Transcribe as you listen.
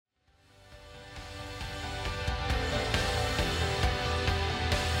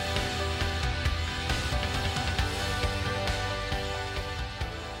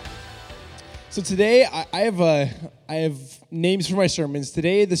So today I have names for my sermons.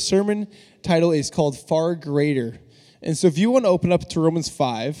 Today the sermon title is called Far Greater. And so if you want to open up to Romans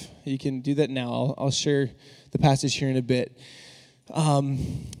 5, you can do that now. I'll share the passage here in a bit.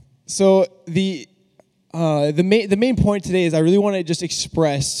 So the main point today is I really want to just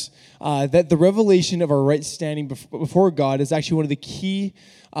express that the revelation of our right standing before God is actually one of the key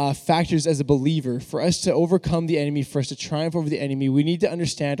factors as a believer. For us to overcome the enemy, for us to triumph over the enemy, we need to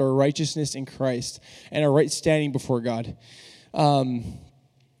understand our righteousness in Christ and our right standing before God.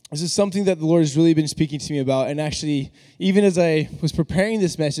 This is something that the Lord has really been speaking to me about, and actually, even as I was preparing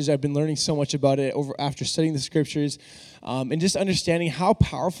this message, I've been learning so much about it after studying the scriptures, and just understanding how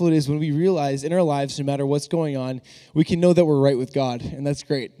powerful it is when we realize in our lives, no matter what's going on, we can know that we're right with God, and that's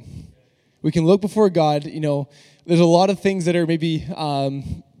great. We can look before God. There's a lot of things that are maybe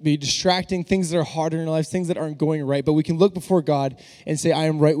distracting, things that are hard in our lives, things that aren't going right, but we can look before God and say, I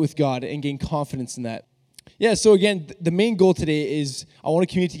am right with God, and gain confidence in that. Yeah, so again, the main goal today is I want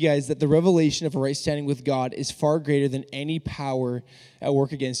to communicate to you guys that the revelation of a right standing with God is far greater than any power at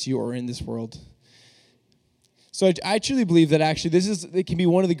work against you or in this world. So I truly believe that actually it can be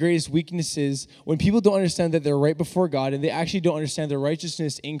one of the greatest weaknesses when people don't understand that they're right before God and they actually don't understand their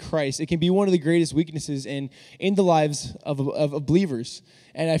righteousness in Christ. It can be one of the greatest weaknesses in the lives of believers.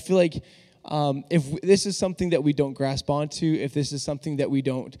 And I feel like if this is something that we don't grasp onto, if this is something that we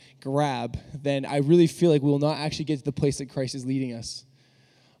don't grab, then I really feel like we will not actually get to the place that Christ is leading us.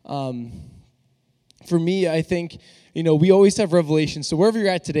 For me, I think, we always have revelations. So wherever you're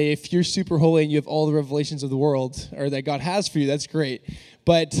at today, if you're super holy and you have all the revelations of the world, or that God has for you, that's great.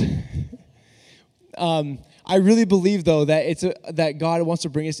 But I really believe, though, that that God wants to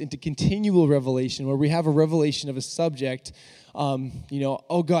bring us into continual revelation, where we have a revelation of a subject.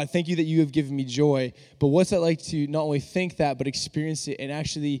 Oh God, thank you that you have given me joy. But what's it like to not only think that, but experience it and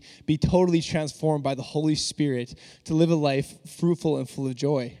actually be totally transformed by the Holy Spirit to live a life fruitful and full of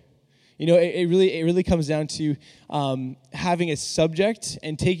joy? It really comes down to having a subject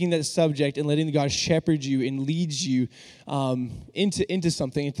and taking that subject and letting God shepherd you and lead you into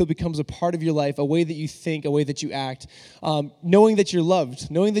something until it becomes a part of your life, a way that you think, a way that you act. Knowing that you're loved.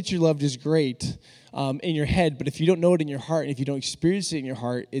 Knowing that you're loved is great in your head, but if you don't know it in your heart and if you don't experience it in your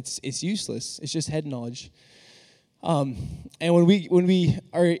heart, it's useless. It's just head knowledge. And when we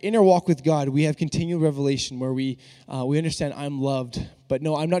are in our walk with God, we have continual revelation where we understand I'm loved. But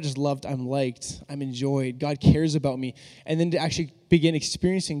no, I'm not just loved, I'm liked, I'm enjoyed. God cares about me. And then to actually begin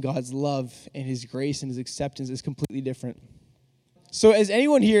experiencing God's love and His grace and His acceptance is completely different. So has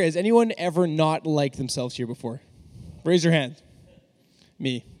anyone ever not liked themselves here before? Raise your hand.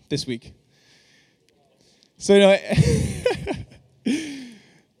 Me, this week. So, and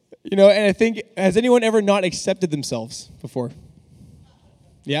I think, has anyone ever not accepted themselves before?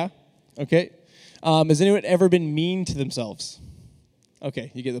 Yeah? Okay. Has anyone ever been mean to themselves?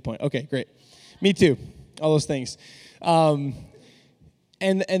 Okay, you get the point. Okay, great. Me too. All those things. And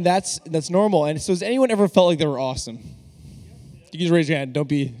that's normal. And so has anyone ever felt like they were awesome? You can just raise your hand. Don't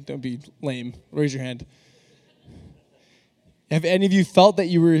be lame. Raise your hand. Have any of you felt that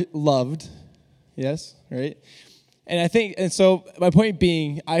you were loved? Yes, right? And so my point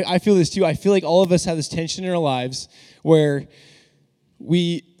being, I feel this too. I feel like all of us have this tension in our lives where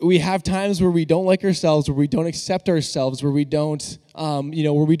we have times where we don't like ourselves, where we don't accept ourselves, where we don't,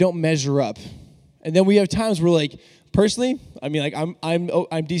 where we don't measure up. And then we have times where, personally,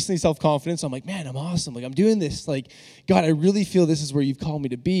 I'm decently self-confident, so I'm like, man, I'm awesome. I'm doing this. God, I really feel this is where you've called me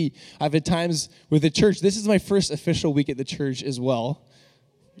to be. I've had times with the church. This is my first official week at the church as well.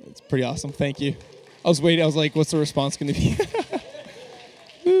 It's pretty awesome. Thank you. I was waiting. I was like, what's the response going to be?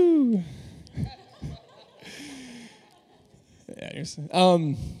 Woo. Yeah,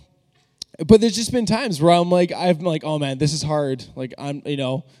 but there's just been times where I'm like, oh man, this is hard. I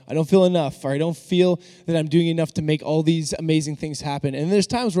don't feel enough, or I don't feel that I'm doing enough to make all these amazing things happen. And there's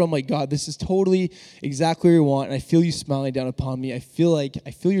times where I'm like, God, this is totally exactly what you want, and I feel you smiling down upon me. I feel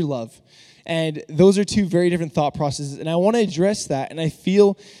your love. And those are two very different thought processes, and I want to address that. And I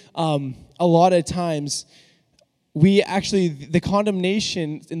feel a lot of times the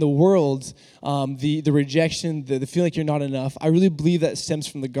condemnation in the world, the rejection, the feeling like you're not enough, I really believe that stems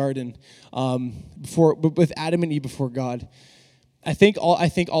from the garden with Adam and Eve before God. I think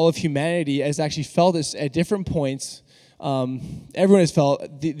all of humanity has actually felt this at different points. Everyone has felt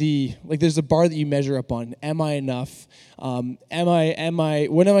there's a bar that you measure up on. Am I enough? When am I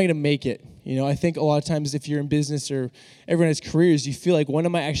going to make it? I think a lot of times if you're in business or everyone has careers, you feel like, when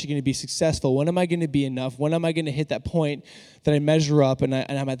am I actually going to be successful? When am I going to be enough? When am I going to hit that point that I measure up and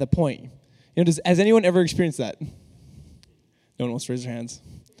I'm at that point? Has anyone ever experienced that? No one wants to raise their hands.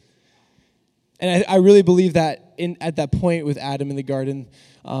 And I really believe that at that point with Adam in the garden,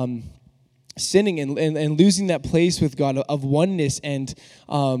 sinning and losing that place with God of oneness and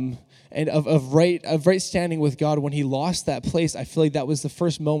of right standing with God, when he lost that place, I feel like that was the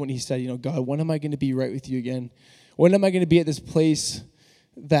first moment he said, God, when am I going to be right with you again? When am I going to be at this place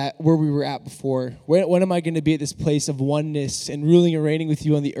where we were at before? When am I going to be at this place of oneness and ruling and reigning with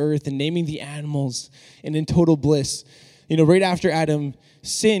you on the earth and naming the animals and in total bliss? Right after Adam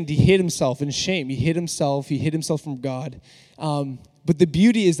sinned, he hid himself in shame. He hid himself from God. But the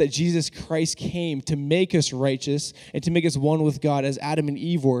beauty is that Jesus Christ came to make us righteous and to make us one with God as Adam and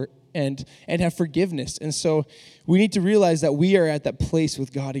Eve were, and have forgiveness. And so we need to realize that we are at that place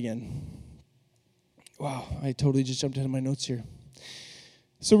with God again. Wow, I totally just jumped into my notes here.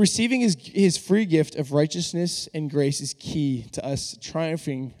 So receiving his free gift of righteousness and grace is key to us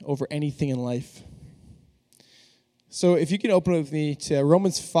triumphing over anything in life. So if you can open with me to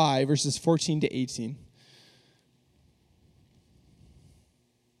Romans 5, verses 14 to 18.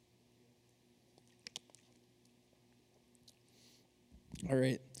 All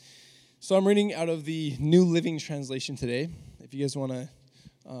right. So I'm reading out of the New Living Translation today. If you guys want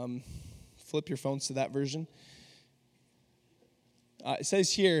to flip your phones to that version. It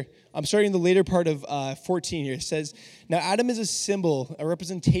says here, I'm starting the later part of 14 here. It says, now Adam is a symbol, a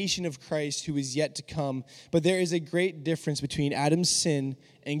representation of Christ who is yet to come. But there is a great difference between Adam's sin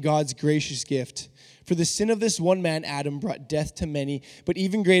and God's gracious gift. For the sin of this one man, Adam, brought death to many. But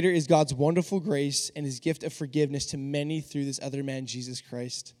even greater is God's wonderful grace and his gift of forgiveness to many through this other man, Jesus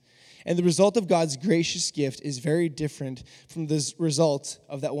Christ. And the result of God's gracious gift is very different from the result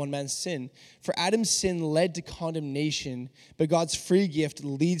of that one man's sin. For Adam's sin led to condemnation, but God's free gift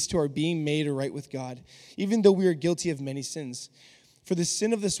leads to our being made right with God, even though we are guilty of many sins. For the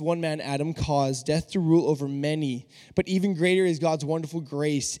sin of this one man, Adam, caused death to rule over many, but even greater is God's wonderful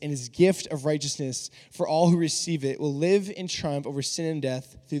grace and his gift of righteousness for all who receive it will live in triumph over sin and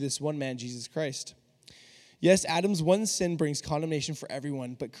death through this one man, Jesus Christ. Yes, Adam's one sin brings condemnation for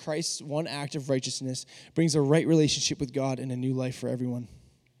everyone, but Christ's one act of righteousness brings a right relationship with God and a new life for everyone.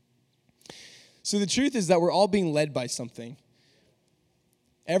 So the truth is that we're all being led by something.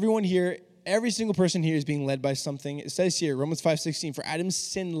 Everyone here, every single person here is being led by something. It says here, Romans 5:16, for Adam's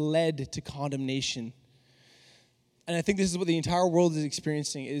sin led to condemnation. And I think this is what the entire world is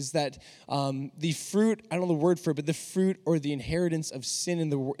experiencing, is that the fruit, I don't know the word for it, but the fruit or the inheritance of sin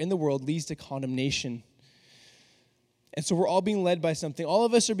in the world leads to condemnation. And so we're all being led by something. All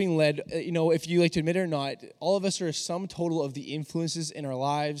of us are being led, if you like to admit it or not, all of us are a sum total of the influences in our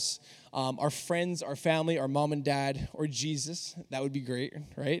lives, our friends, our family, our mom and dad, or Jesus. That would be great,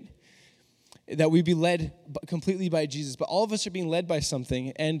 right? That we be led completely by Jesus. But all of us are being led by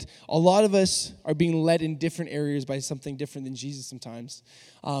something. And a lot of us are being led in different areas by something different than Jesus sometimes.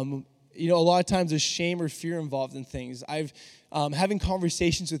 A lot of times there's shame or fear involved in things. I've having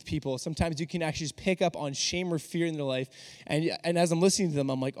conversations with people, sometimes you can actually just pick up on shame or fear in their life. And as I'm listening to them,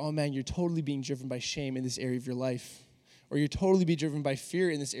 I'm like, oh man, you're totally being driven by shame in this area of your life. Or you're totally being driven by fear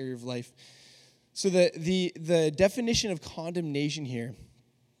in this area of life. So the definition of condemnation here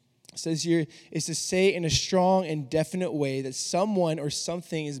says here is to say in a strong and definite way that someone or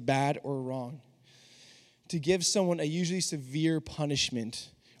something is bad or wrong. To give someone a usually severe punishment,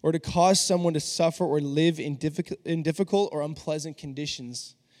 or to cause someone to suffer or live in difficult or unpleasant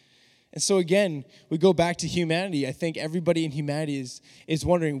conditions. And so again, we go back to humanity. I think everybody in humanity is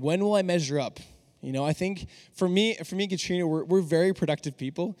wondering, when will I measure up? I think for me and Katrina, we're very productive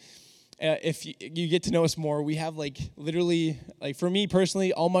people. If you get to know us more, we have literally, for me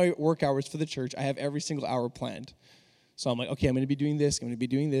personally, all my work hours for the church, I have every single hour planned. So I'm like, okay, I'm going to be doing this, I'm going to be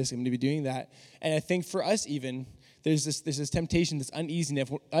doing this, I'm going to be doing that. And I think for us even, there's this temptation, this uneasiness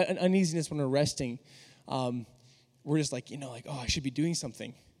when we're resting. We're just oh, I should be doing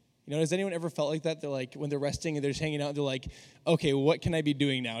something. Has anyone ever felt like that? They're like, when they're resting and they're just hanging out, they're like, okay, what can I be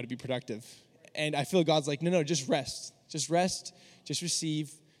doing now to be productive? And I feel God's like, no, just rest. Just rest, just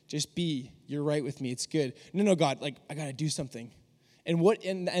receive, just be. You're right with me, it's good. No, God, I got to do something. And what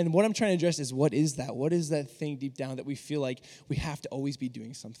I'm trying to address is, what is that? What is that thing deep down that we feel like we have to always be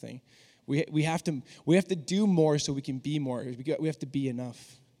doing something? We have to do more so we can be more. We have to be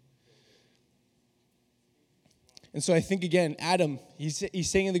enough. And so I think again, Adam, he's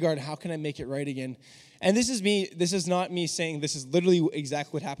saying in the garden, how can I make it right again? And this is not me saying this is literally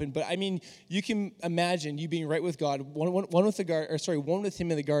exactly what happened, but I mean, you can imagine you being right with God, one with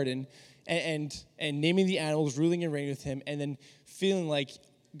him in the garden, and naming the animals, ruling and reigning with him, and then feeling like,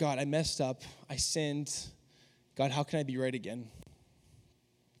 God, I messed up, I sinned. God, how can I be right again?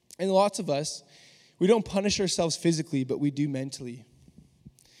 And lots of us, we don't punish ourselves physically, but we do mentally.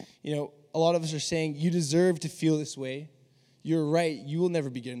 a lot of us are saying, you deserve to feel this way. You're right. You will never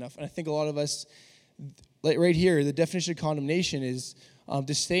be good enough. And I think a lot of us, like right here, the definition of condemnation is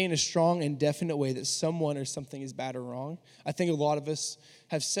to say in a strong and definite way that someone or something is bad or wrong. I think a lot of us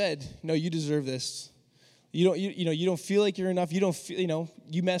have said, no, you deserve this. You don't feel like you're enough. You don't feel,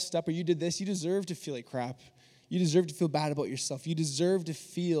 you messed up or you did this. You deserve to feel like crap. You deserve to feel bad about yourself. You deserve to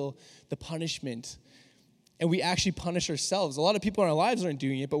feel the punishment. And we actually punish ourselves. A lot of people in our lives aren't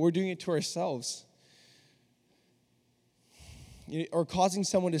doing it, but we're doing it to ourselves. Or causing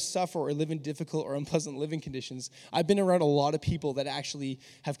someone to suffer or live in difficult or unpleasant living conditions. I've been around a lot of people that actually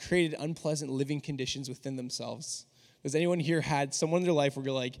have created unpleasant living conditions within themselves. Has anyone here had someone in their life where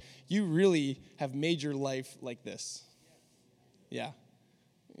you're like, you really have made your life like this? Yeah.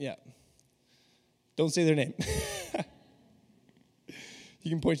 Don't say their name. You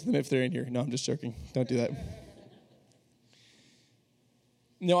can point to them if they're in here. No, I'm just joking. Don't do that.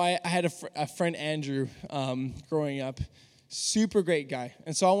 No, I had a friend, Andrew, growing up. Super great guy.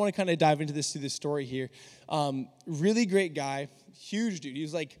 And so I want to kind of dive into this through this story here. Really great guy. Huge dude. He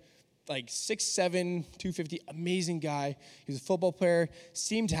was like 6'7", 250, amazing guy. He was a football player,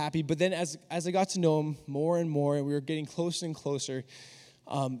 seemed happy. But then as I got to know him more and more, and we were getting closer and closer,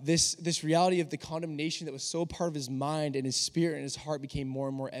 this reality of the condemnation that was so part of his mind and his spirit and his heart became more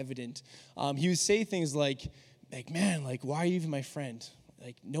and more evident. He would say things like, man, like, why are you even my friend?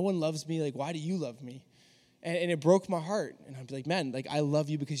 Like, no one loves me. Like, why do you love me? And it broke my heart. And I'd be like, man, like, I love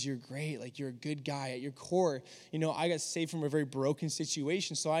you because you're great. Like, you're a good guy at your core. I got saved from a very broken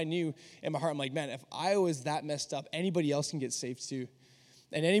situation. So I knew in my heart, I'm like, man, if I was that messed up, anybody else can get saved too.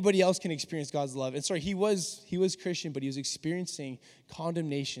 And anybody else can experience God's love. And sorry, he was Christian, but he was experiencing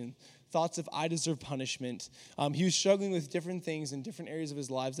condemnation, thoughts of I deserve punishment. He was struggling with different things in different areas of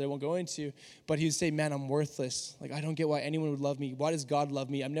his lives that I won't go into, but he would say, man, I'm worthless. Like, I don't get why anyone would love me. Why does God love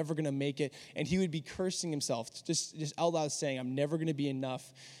me? I'm never going to make it. And he would be cursing himself, just out loud saying, I'm never going to be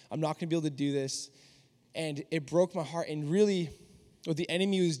enough. I'm not going to be able to do this. And it broke my heart. And really, what the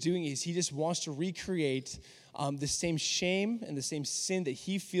enemy was doing is he just wants to recreate the same shame and the same sin that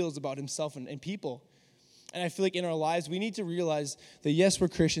he feels about himself and people. And I feel like in our lives, we need to realize that, yes, we're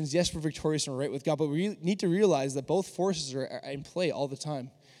Christians, yes, we're victorious and we're right with God, but we need to realize that both forces are in play all the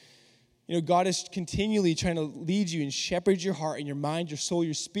time. God is continually trying to lead you and shepherd your heart and your mind, your soul,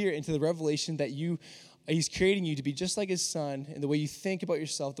 your spirit into the revelation that he's creating you to be just like his son in the way you think about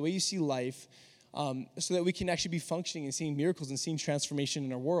yourself, the way you see life, so that we can actually be functioning and seeing miracles and seeing transformation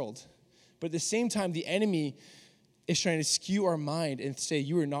in our world. But at the same time, the enemy is trying to skew our mind and say,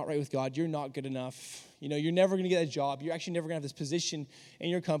 you are not right with God, you're not good enough. You're never going to get a job. You're actually never going to have this position in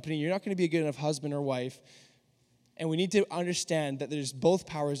your company. You're not going to be a good enough husband or wife. And we need to understand that there's both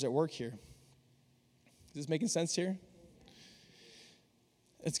powers at work here. Is this making sense here?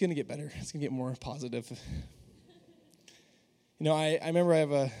 It's going to get better. It's going to get more positive. I remember I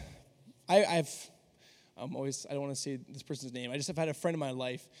don't want to say this person's name. I just have had a friend in my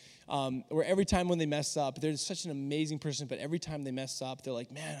life where every time when they mess up, they're such an amazing person, but every time they mess up, they're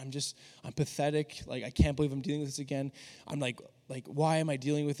like, man, I'm pathetic. Like, I can't believe I'm dealing with this again. I'm like, why am I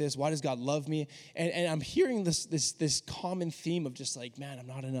dealing with this? Why does God love me? And I'm hearing this common theme of just like, man, I'm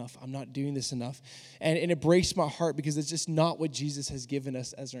not enough. I'm not doing this enough. And it breaks my heart because it's just not what Jesus has given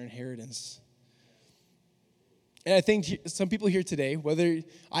us as our inheritance. And I think some people here today, whether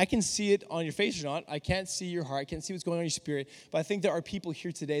I can see it on your face or not, I can't see your heart, I can't see what's going on in your spirit, but I think there are people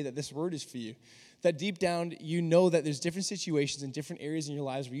here today that this word is for you. That deep down, you know that there's different situations and different areas in your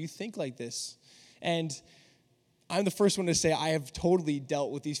lives where you think like this. And I'm the first one to say I have totally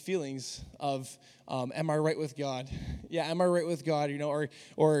dealt with these feelings of, am I right with God? Yeah, am I right with God?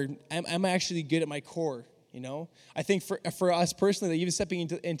 Or am I actually good at my core? I think for us personally, like even stepping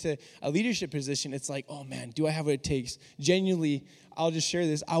into a leadership position, it's like, oh man, do I have what it takes? Genuinely, I'll just share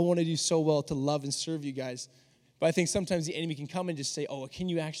this. I want to do so well to love and serve you guys. But I think sometimes the enemy can come and just say, oh, can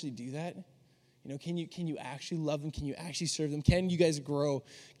you actually do that? Can you actually love them? Can you actually serve them? Can you guys grow?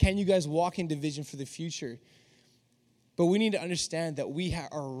 Can you guys walk into vision for the future? But we need to understand that we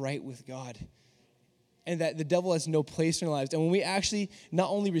are right with God. And that the devil has no place in our lives. And when we actually not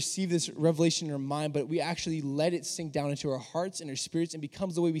only receive this revelation in our mind, but we actually let it sink down into our hearts and our spirits and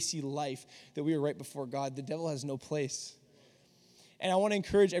becomes the way we see life, that we are right before God, the devil has no place. And I want to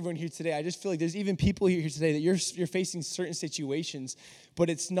encourage everyone here today. I just feel like there's even people here today that you're facing certain situations, but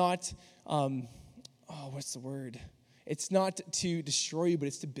it's not, what's the word? It's not to destroy you, but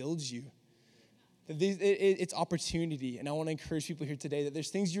it's to build you. It's opportunity. And I want to encourage people here today that there's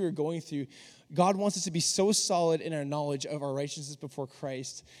things you are going through. God wants us to be so solid in our knowledge of our righteousness before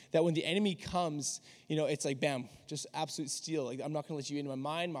Christ that when the enemy comes, it's like, bam, just absolute steel. Like, I'm not going to let you into my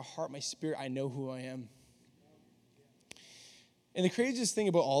mind, my heart, my spirit. I know who I am. And the craziest thing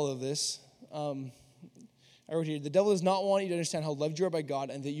about all of this, I wrote here, the devil does not want you to understand how loved you are by God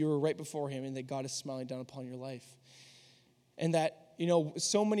and that you are right before him and that God is smiling down upon your life. And that,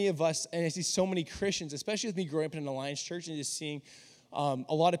 so many of us, and I see so many Christians, especially with me growing up in an Alliance church and just seeing a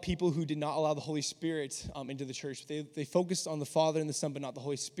lot of people who did not allow the Holy Spirit into the church. They focused on the Father and the Son, but not the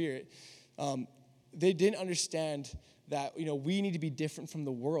Holy Spirit. They didn't understand that, we need to be different from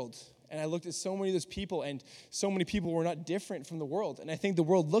the world. And I looked at so many of those people, and so many people were not different from the world. And I think the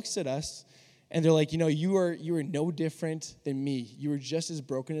world looks at us, and they're like, you are no different than me. You are just as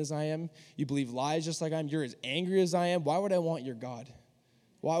broken as I am. You believe lies just like I am. You're as angry as I am. Why would I want your God?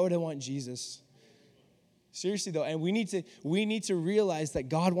 Why would I want Jesus? Seriously, though, and we need to realize that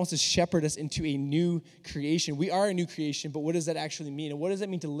God wants to shepherd us into a new creation. We are a new creation, but what does that actually mean? And what does that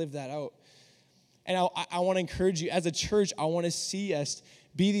mean to live that out? And I want to encourage you, as a church, I want to see us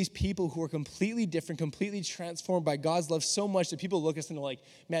be these people who are completely different, completely transformed by God's love so much that people look at us and they're like,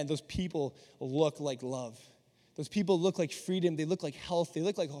 man, those people look like love. Those people look like freedom. They look like health. They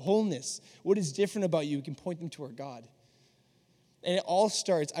look like wholeness. What is different about you? We can point them to our God. And it all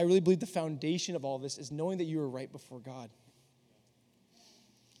starts, I really believe the foundation of all this is knowing that you are right before God.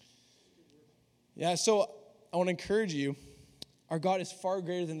 Yeah, so I want to encourage you, our God is far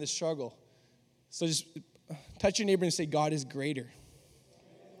greater than the struggle. So just touch your neighbor and say, God is greater.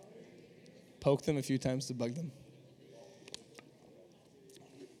 Poke them a few times to bug them.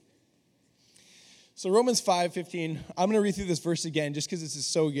 So Romans 5:15, I'm going to read through this verse again just because this is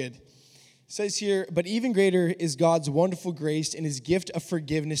so good. It says here, but even greater is God's wonderful grace and his gift of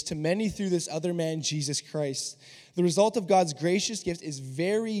forgiveness to many through this other man, Jesus Christ. The result of God's gracious gift is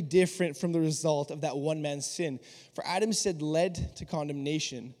very different from the result of that one man's sin. For Adam's sin led to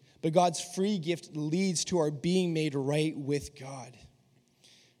condemnation, but God's free gift leads to our being made right with God.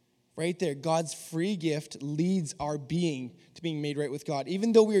 Right there, God's free gift leads our being to being made right with God,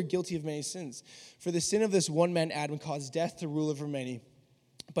 even though we are guilty of many sins. For the sin of this one man, Adam, caused death to rule over many.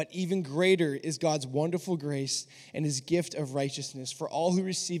 But even greater is God's wonderful grace and his gift of righteousness. For all who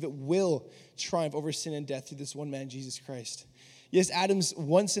receive it will triumph over sin and death through this one man, Jesus Christ. Yes, Adam's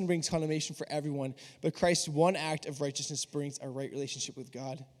one sin brings condemnation for everyone, but Christ's one act of righteousness brings a right relationship with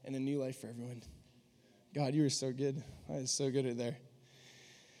God and a new life for everyone. God, you are so good. That is so good right there.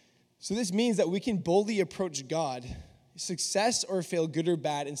 So this means that we can boldly approach God, success or fail, good or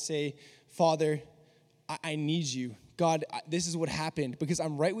bad, and say, Father, I need you. God, this is what happened. Because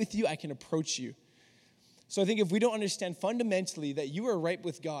I'm right with you, I can approach you. So I think if we don't understand fundamentally that you are right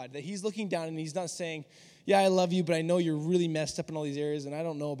with God, that he's looking down and he's not saying, yeah, I love you, but I know you're really messed up in all these areas, and I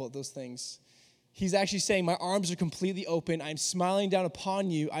don't know about those things. He's actually saying, my arms are completely open. I'm smiling down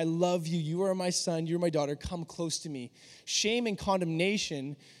upon you. I love you. You are my son. You're my daughter. Come close to me. Shame and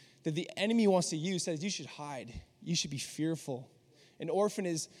condemnation that the enemy wants to use says you should hide. You should be fearful. An orphan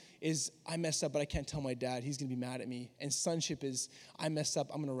is I messed up, but I can't tell my dad. He's going to be mad at me. And sonship is I messed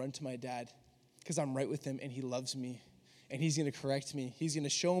up. I'm going to run to my dad because I'm right with him and he loves me. And he's going to correct me. He's going to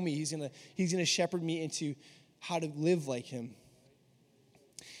show me. He's going to shepherd me into how to live like him.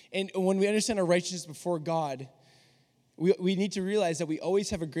 And when we understand our righteousness before God, we need to realize that we always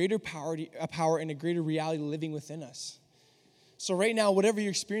have a greater power and a greater reality living within us. So right now, whatever you're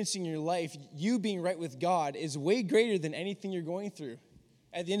experiencing in your life, you being right with God is way greater than anything you're going through.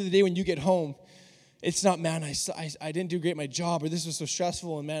 At the end of the day, when you get home, it's not, man, I didn't do great at my job, or this was so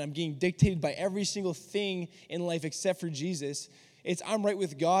stressful, and man, I'm getting dictated by every single thing in life except for Jesus. It's I'm right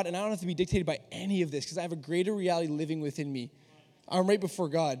with God, and I don't have to be dictated by any of this because I have a greater reality living within me. I'm right before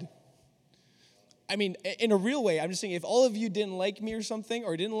God. I mean, in a real way, I'm just saying if all of you didn't like me or something,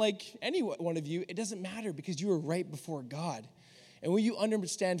 or didn't like any one of you, it doesn't matter because you are right before God. And when you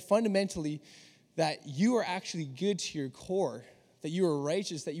understand fundamentally that you are actually good to your core, that you are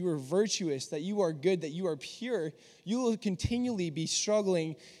righteous, that you are virtuous, that you are good, that you are pure, you will continually be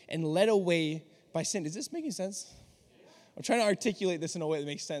struggling and led away by sin. Is this making sense? I'm trying to articulate this in a way that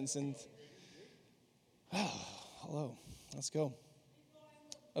makes sense. And, hello, let's go.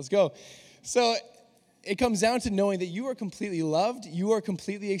 Let's go. So it comes down to knowing that you are completely loved, you are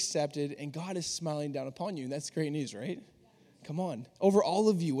completely accepted, and God is smiling down upon you. And that's great news, right? Come on. Over all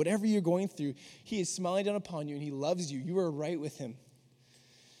of you, whatever you're going through, he is smiling down upon you and he loves you. You are right with him.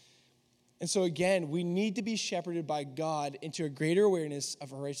 And so again, we need to be shepherded by God into a greater awareness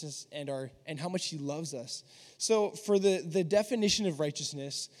of our righteousness and how much he loves us. So for the definition of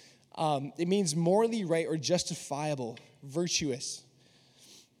righteousness, It means morally right or justifiable, virtuous.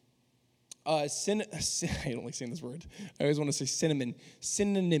 I don't like saying this word. I always want to say cinnamon.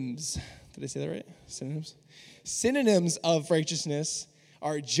 Synonyms. Did I say that right? Synonyms? Synonyms of righteousness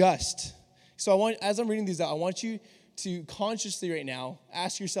are just. So as I'm reading these out, I want you to consciously right now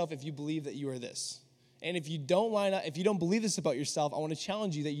ask yourself if you believe that you are this. And if you don't line up, if you don't believe this about yourself, I want to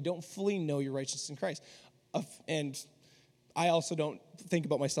challenge you that you don't fully know your righteousness in Christ. And I also don't think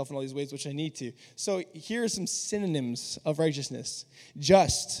about myself in all these ways, which I need to. So here are some synonyms of righteousness.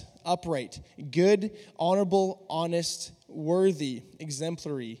 Just, upright, good, honorable, honest, worthy,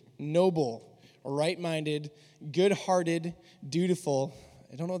 exemplary, noble, right-minded, good-hearted, dutiful.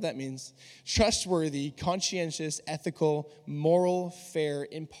 I don't know what that means. Trustworthy, conscientious, ethical, moral, fair,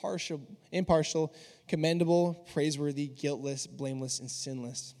 impartial, commendable, praiseworthy, guiltless, blameless, and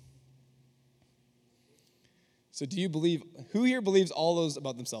sinless. So who here believes all those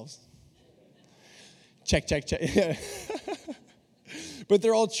about themselves? Check. But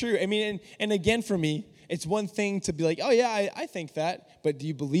they're all true. I mean, and again, for me, it's one thing to be like, oh yeah, I think that, but do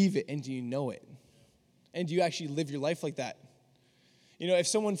you believe it and do you know it? And do you actually live your life like that? You know, if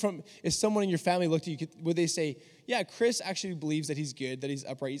someone in your family looked at you, would they say, yeah, Chris actually believes that he's good, that he's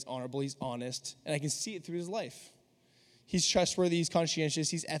upright, he's honorable, he's honest, and I can see it through his life. He's trustworthy, he's conscientious,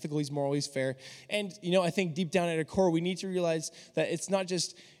 he's ethical, he's moral, he's fair. And, I think deep down at our core, we need to realize that it's not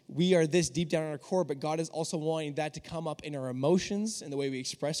just we are this deep down at our core, but God is also wanting that to come up in our emotions, in the way we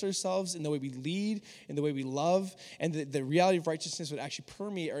express ourselves, in the way we lead, in the way we love. And the reality of righteousness would actually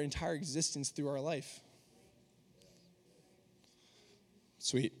permeate our entire existence through our life.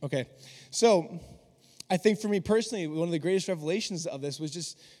 Sweet. Okay. So I think for me personally, one of the greatest revelations of this was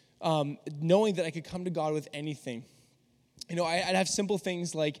just knowing that I could come to God with anything. I'd have simple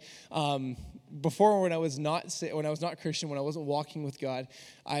things like before when I was not Christian, when I wasn't walking with God,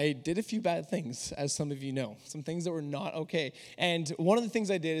 I did a few bad things, as some of you know, some things that were not okay. And one of the things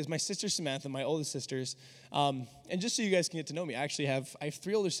I did is my sister Samantha, my oldest sisters, and just so you guys can get to know me, I have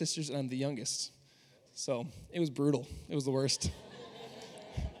 3 older sisters and I'm the youngest. So it was brutal. It was the worst.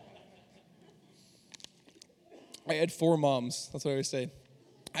 I had 4 moms. That's what I always say.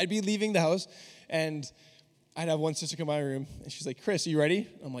 I'd be leaving the house and I'd have one sister come by my room, and she's like, Chris, are you ready?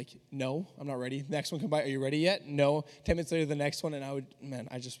 I'm like, no, I'm not ready. Next one come by, are you ready yet? No. 10 minutes later, the next one, and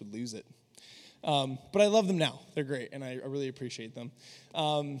I just would lose it. But I love them now. They're great, and I really appreciate them.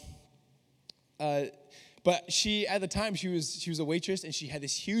 But she, at the time, she was a waitress, and she had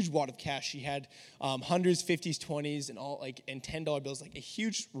this huge wad of cash. She had hundreds, 50s, 20s, and $10 bills, like a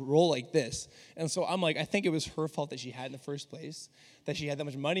huge roll like this. And so I'm like, I think it was her fault that she had in the first place, that she had that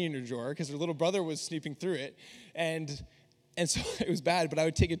much money in her drawer, because her little brother was snooping through it. And so it was bad, but I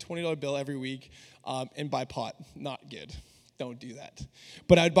would take a $20 bill every week and buy pot. Not good. Don't do that.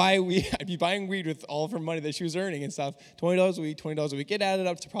 But I'd be buying weed with all of her money that she was earning and stuff. $20 a week. It added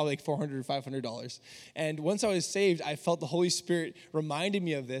up to probably like $400 or $500. And once I was saved, I felt the Holy Spirit reminded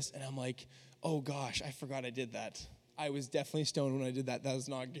me of this, and I'm like, oh gosh, I forgot I did that. I was definitely stoned when I did that. That was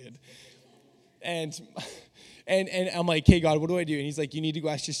not good. And I'm like, hey God, what do I do? And he's like, you need to go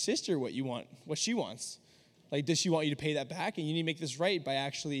ask your sister what she wants. Like, does she want you to pay that back? And you need to make this right by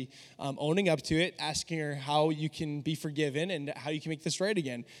actually owning up to it, asking her how you can be forgiven and how you can make this right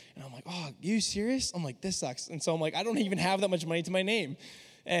again. And I'm like, oh, you serious? I'm like, this sucks. And so I'm like, I don't even have that much money to my name.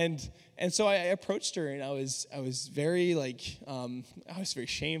 And so I approached her, and I was very I was very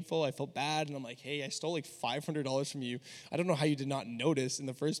shameful. I felt bad, and I'm like, hey, I stole like $500 from you. I don't know how you did not notice in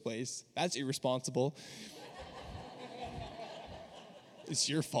the first place. That's irresponsible. It's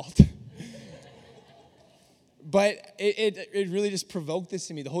your fault. But it really just provoked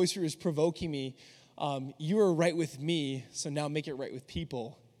this in me. The Holy Spirit was provoking me. You are right with me, so now make it right with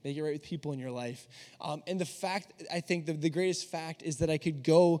people. Make it right with people in your life. And the fact, I think the greatest fact is that I could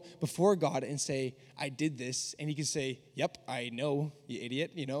go before God and say, I did this. And he could say, yep, I know, you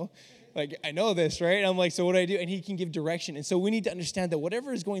idiot, Like, I know this, right? And I'm like, so what do I do? And he can give direction. And so we need to understand that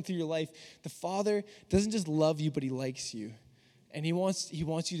whatever is going through your life, the Father doesn't just love you, but he likes you. And he wants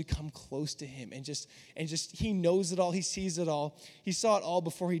you to come close to him and just he knows it all, he sees it all. He saw it all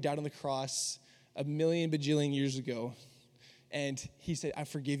before he died on the cross a million bajillion years ago. And he said, I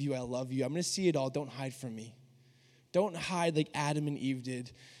forgive you, I love you. I'm going to see it all. Don't hide from me. Don't hide like Adam and Eve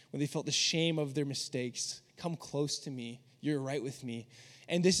did when they felt the shame of their mistakes. Come close to me. You're right with me.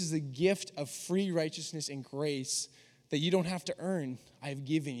 And this is a gift of free righteousness and grace that you don't have to earn. I've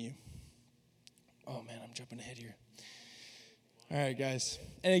given you. Oh man, I'm jumping ahead here. All right, guys.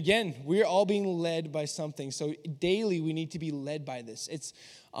 And again, we're all being led by something. So daily, we need to be led by this.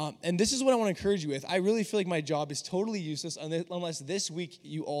 And this is what I want to encourage you with. I really feel like my job is totally useless unless this week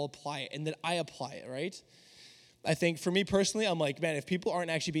you all apply it and that I apply it, right? I think for me personally, I'm like, man, if people aren't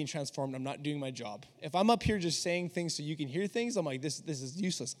actually being transformed, I'm not doing my job. If I'm up here just saying things so you can hear things, I'm like, this is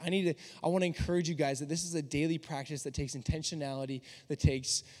useless. I want to encourage you guys that this is a daily practice that takes intentionality, that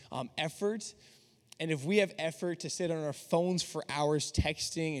takes effort. And if we have effort to sit on our phones for hours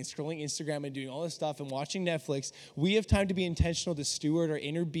texting and scrolling Instagram and doing all this stuff and watching Netflix, we have time to be intentional to steward our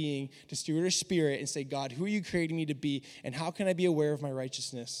inner being, to steward our spirit and say, God, who are you creating me to be? And how can I be aware of my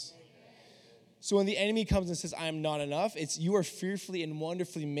righteousness? So when the enemy comes and says, I am not enough, it's you are fearfully and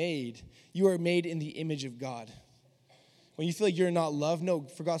wonderfully made. You are made in the image of God. When you feel like you're not loved, no,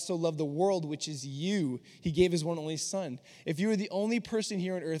 for God so loved the world, which is you. He gave his one and only son. If you were the only person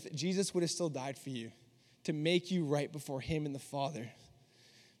here on earth, Jesus would have still died for you to make you right before him and the Father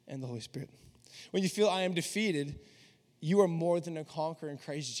and the Holy Spirit. When you feel I am defeated, you are more than a conqueror in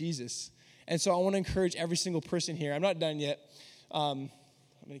Christ Jesus. And so I want to encourage every single person here. I'm not done yet. I'm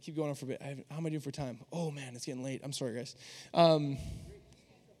going to keep going on for a bit. How am I doing for time? Oh, man, it's getting late. I'm sorry, guys.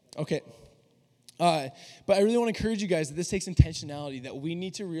 Okay. But I really want to encourage you guys that this takes intentionality, that we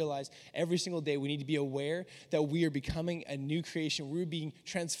need to realize every single day we need to be aware that we are becoming a new creation. We're being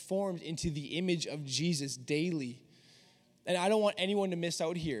transformed into the image of Jesus daily. And I don't want anyone to miss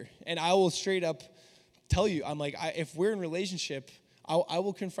out here. And I will straight up tell you, I'm like, if we're in relationship, I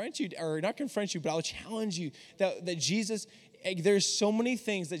will confront you, or not confront you, but I'll challenge you that Jesus, there's so many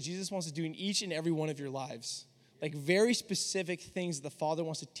things that Jesus wants to do in each and every one of your lives. Like very specific things the Father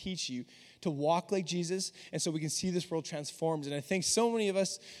wants to teach you to walk like Jesus, and so we can see this world transformed. And I think so many of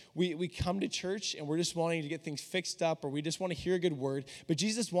us, we come to church and we're just wanting to get things fixed up, or we just want to hear a good word, but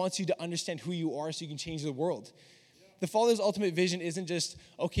Jesus wants you to understand who you are so you can change the world. The Father's ultimate vision isn't just,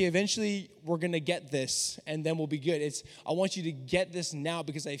 okay, eventually we're going to get this and then we'll be good. It's, I want you to get this now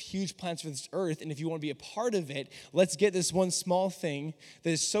because I have huge plans for this earth, and if you want to be a part of it, let's get this one small thing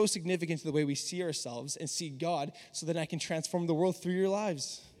that is so significant to the way we see ourselves and see God, so that I can transform the world through your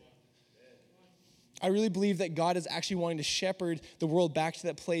lives. I really believe that God is actually wanting to shepherd the world back to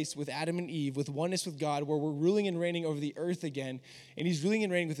that place with Adam and Eve, with oneness with God, where we're ruling and reigning over the earth again. And he's ruling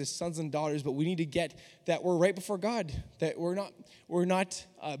and reigning with his sons and daughters, but we need to get that we're right before God, that we're not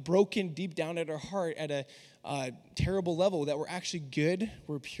broken deep down at our heart at a terrible level, that we're actually good,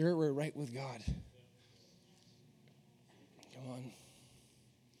 we're pure, we're right with God. Come on.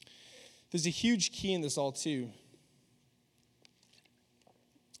 There's a huge key in this all too.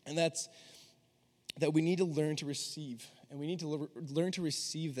 And that's that we need to learn to receive. And we need to learn to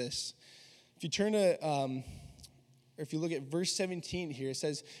receive this. If you turn to, or if you look at verse 17 here, it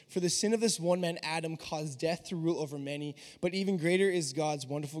says, for the sin of this one man, Adam, caused death to rule over many, but even greater is God's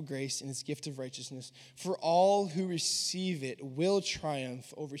wonderful grace and his gift of righteousness. For all who receive it will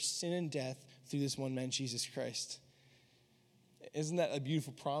triumph over sin and death through this one man, Jesus Christ. Isn't that a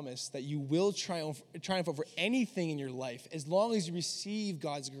beautiful promise, that you will triumph over anything in your life as long as you receive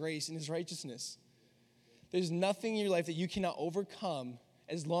God's grace and his righteousness? There's nothing in your life that you cannot overcome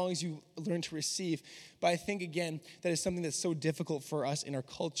as long as you learn to receive. But I think, again, that is something that's so difficult for us in our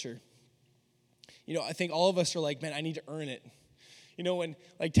culture. You know, I think all of us are like, man, I need to earn it. You know, when,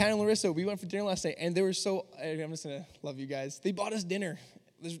 like, Tana and Larissa, we went for dinner last night, and they were so, I'm just going to love you guys. They bought us dinner.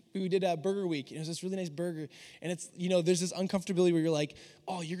 We did a burger week, and it was this really nice burger. And it's, you know, there's this uncomfortability where you're like,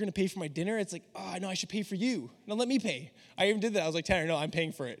 oh, you're going to pay for my dinner? It's like, oh, no, I should pay for you. No, let me pay. I even did that. I was like, Tanner, no, I'm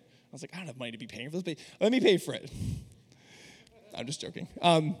paying for it. I was like, I don't have money to be paying for this, but let me pay for it. I'm just joking.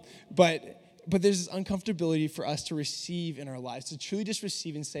 But there's this uncomfortability for us to receive in our lives, to truly just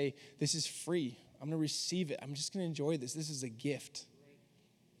receive and say, this is free. I'm going to receive it. I'm just going to enjoy this. This is a gift.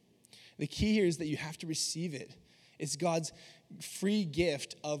 The key here is that you have to receive it. It's God's free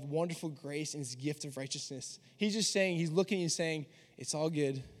gift of wonderful grace and his gift of righteousness. He's just saying, he's looking at you saying, it's all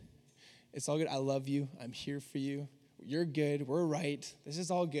good. It's all good. I love you. I'm here for you. You're good. We're right. This is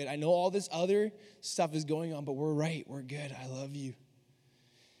all good. I know all this other stuff is going on, but we're right. We're good. I love you.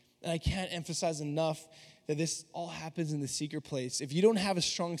 And I can't emphasize enough that this all happens in the secret place. If you don't have a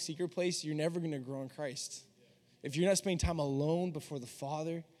strong secret place, you're never going to grow in Christ. If you're not spending time alone before the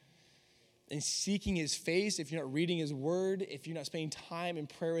Father and seeking his face, if you're not reading his word, if you're not spending time in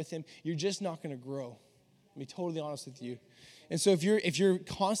prayer with him, you're just not going to grow. I'll be totally honest with you. And so if you're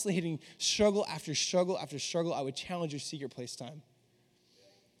constantly hitting struggle after struggle after struggle, I would challenge your secret place time.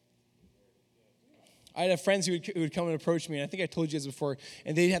 I had friends who would come and approach me, and I think I told you this before,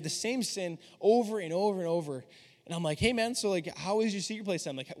 and they'd have the same sin over and over and over. And I'm like, hey, man, so like, how is your secret place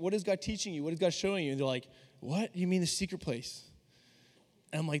time? Like, what is God teaching you? What is God showing you? And they're like, what? You mean the secret place?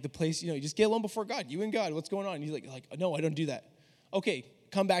 And I'm like, the place, you just get alone before God, you and God, what's going on? And he's like, no, I don't do that. Okay,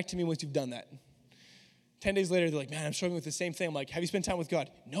 come back to me once you've done that. 10 days later, they're like, man, I'm struggling with the same thing. I'm like, have you spent time with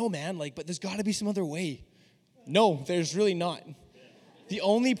God? No, man, but there's got to be some other way. No, there's really not. The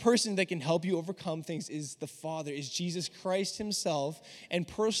only person that can help you overcome things is the Father, is Jesus Christ himself, and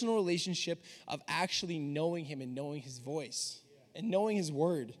personal relationship of actually knowing him and knowing his voice and knowing his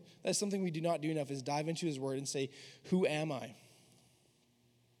word. That's something we do not do enough, is dive into his word and say, who am I?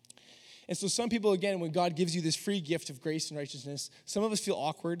 And so some people, again, when God gives you this free gift of grace and righteousness, some of us feel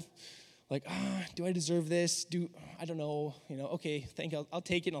awkward. Like, do I deserve this? I don't know. Okay, I'll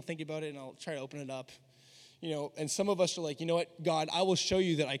take it and I'll think about it and I'll try to open it up. And some of us are like, you know what, God, I will show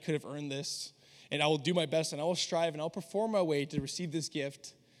you that I could have earned this, and I will do my best, and I will strive, and I'll perform my way to receive this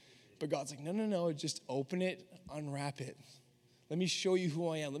gift. But God's like, no, just open it, unwrap it. Let me show you who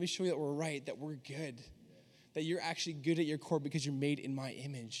I am. Let me show you that we're right, that we're good, that you're actually good at your core because you're made in my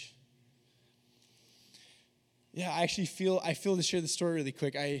image. Yeah, I feel to share the story really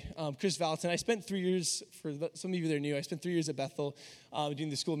quick. Chris Valentin, I spent 3 years, for some of you that are new, I spent 3 years at Bethel doing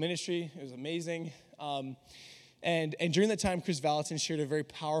the school ministry. It was amazing. And during that time, Chris Valentin shared a very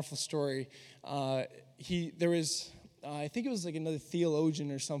powerful story. I think it was like another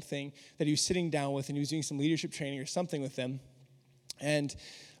theologian or something that he was sitting down with, and he was doing some leadership training or something with them. And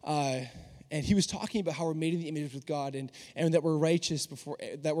he was talking about how we're made in the image of God, and that we're righteous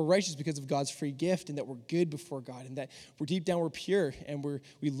because of God's free gift, and that we're good before God, and that we're deep down, we're pure, and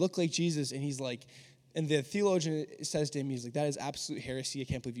we look like Jesus. And he's like, and the theologian says to him, he's like, that is absolute heresy. I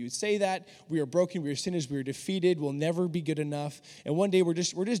can't believe you would say that. We are broken, we are sinners, we are defeated, we'll never be good enough. And one day we're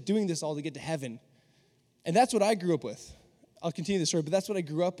just doing this all to get to heaven. And that's what I grew up with. I'll continue the story, but that's what I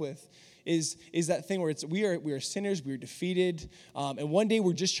grew up with. Is that thing where we are sinners, we are defeated, and one day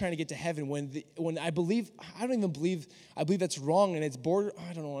we're just trying to get to heaven. When I believe that's wrong, and it's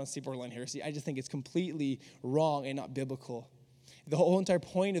I don't want to say borderline heresy. I just think it's completely wrong and not biblical. The whole entire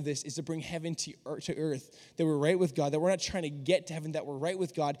point of this is to bring heaven to earth, that we're right with God, that we're not trying to get to heaven, that we're right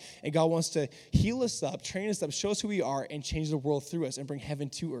with God, and God wants to heal us up, train us up, show us who we are, and change the world through us and bring heaven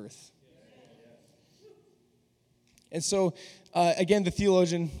to earth. And so, again, the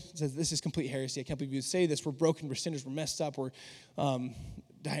theologian says, this is complete heresy. I can't believe you would say this. We're broken, we're sinners, we're messed up, we're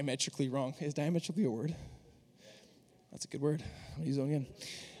diametrically wrong. Is diametrically a word? That's a good word. I'll use it again.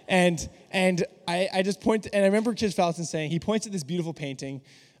 And I just point, and I remember Chris Valentin saying, he points at this beautiful painting,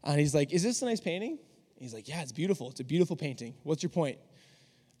 and he's like, is this a nice painting? He's like, yeah, it's beautiful. It's a beautiful painting. What's your point?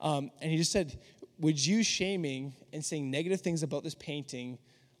 And he just said, would you shaming and saying negative things about this painting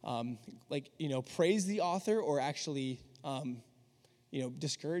praise the author, or actually,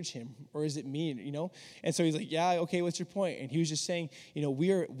 discourage him, or is it mean, And so he's like, yeah, okay, what's your point? And he was just saying,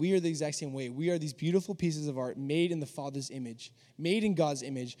 we are the exact same way. We are these beautiful pieces of art made in the Father's image, made in God's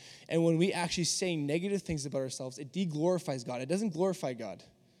image. And when we actually say negative things about ourselves, it de-glorifies God. It doesn't glorify God.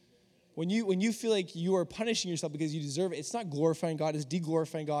 When you feel like you are punishing yourself because you deserve it, it's not glorifying God, it's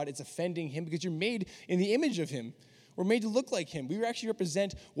de-glorifying God, it's offending him, because you're made in the image of him. We're made to look like him. We actually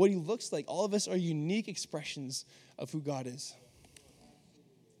represent what he looks like. All of us are unique expressions of who God is.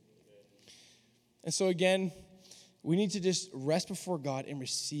 And so again, we need to just rest before God and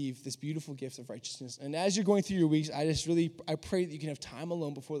receive this beautiful gift of righteousness. And as you're going through your weeks, I pray that you can have time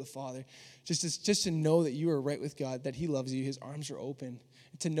alone before the Father, just to know that you are right with God, that he loves you, his arms are open,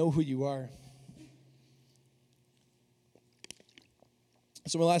 and to know who you are.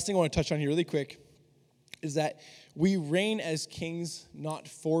 So my last thing I want to touch on here really quick is that we reign as kings, not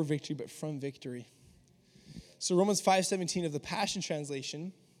for victory, but from victory. So Romans 5:17 of the Passion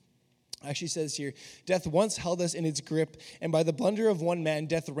Translation actually says here, death once held us in its grip, and by the blunder of one man,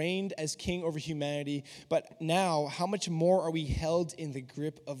 death reigned as king over humanity. But now, how much more are we held in the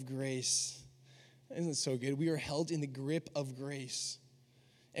grip of grace? Isn't it so good? We are held in the grip of grace.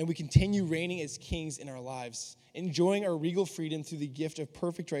 And we continue reigning as kings in our lives, enjoying our regal freedom through the gift of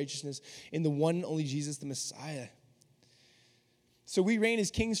perfect righteousness in the one and only Jesus, the Messiah. So we reign as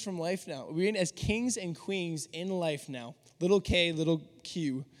kings from life now. We reign as kings and queens in life now. Little K, little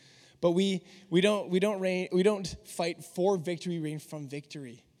Q. But we don't fight for victory, we reign from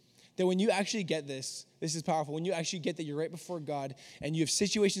victory. That when you actually get this is powerful. When you actually get that you're right before God and you have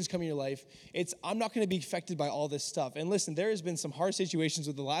situations come in your life, I'm not going to be affected by all this stuff. And listen, there has been some hard situations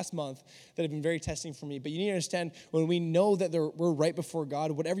with the last month that have been very testing for me. But you need to understand, when we know that we're right before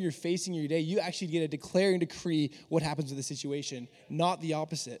God, whatever you're facing in your day, you actually get to declare and decree what happens with the situation, not the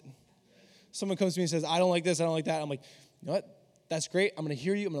opposite. Someone comes to me and says, I don't like this, I don't like that. I'm like, you know what? That's great. I'm going to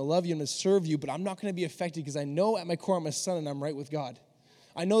hear you. I'm going to love you. I'm going to serve you. But I'm not going to be affected because I know at my core I'm a son and I'm right with God.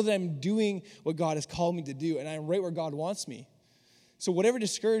 I know that I'm doing what God has called me to do, and I'm right where God wants me. So whatever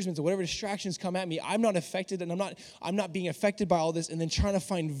discouragements or whatever distractions come at me, I'm not affected, and I'm not being affected by all this and then trying to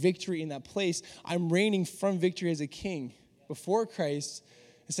find victory in that place. I'm reigning from victory as a king before Christ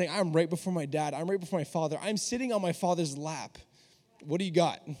and saying, I'm right before my dad. I'm right before my father. I'm sitting on my father's lap. What do you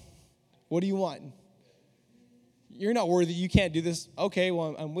got? What do you want? You're not worthy. You can't do this. Okay,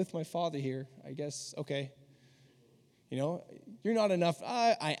 well, I'm with my father here. I guess, okay. You know, you're not enough.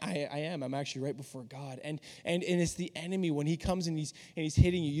 I am. I'm actually right before God. And it's the enemy when he comes and he's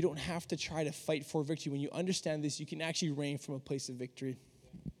hitting you. You don't have to try to fight for victory. When you understand this, you can actually reign from a place of victory.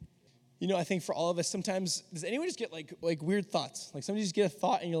 You know, I think for all of us, sometimes, does anyone just get like weird thoughts? Like somebody just get a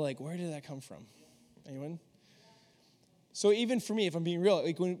thought and you're like, where did that come from? Anyone? So even for me, if I'm being real,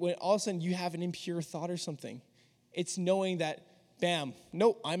 like when all of a sudden you have an impure thought or something, it's knowing that, bam,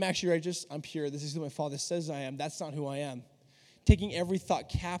 nope, I'm actually righteous, I'm pure, this is who my Father says I am, that's not who I am. Taking every thought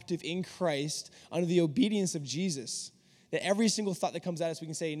captive in Christ under the obedience of Jesus. That every single thought that comes at us, we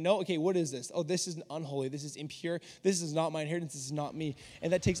can say, no, okay, what is this? Oh, this is unholy, this is impure, this is not my inheritance, this is not me.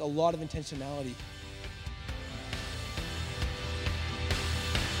 And that takes a lot of intentionality.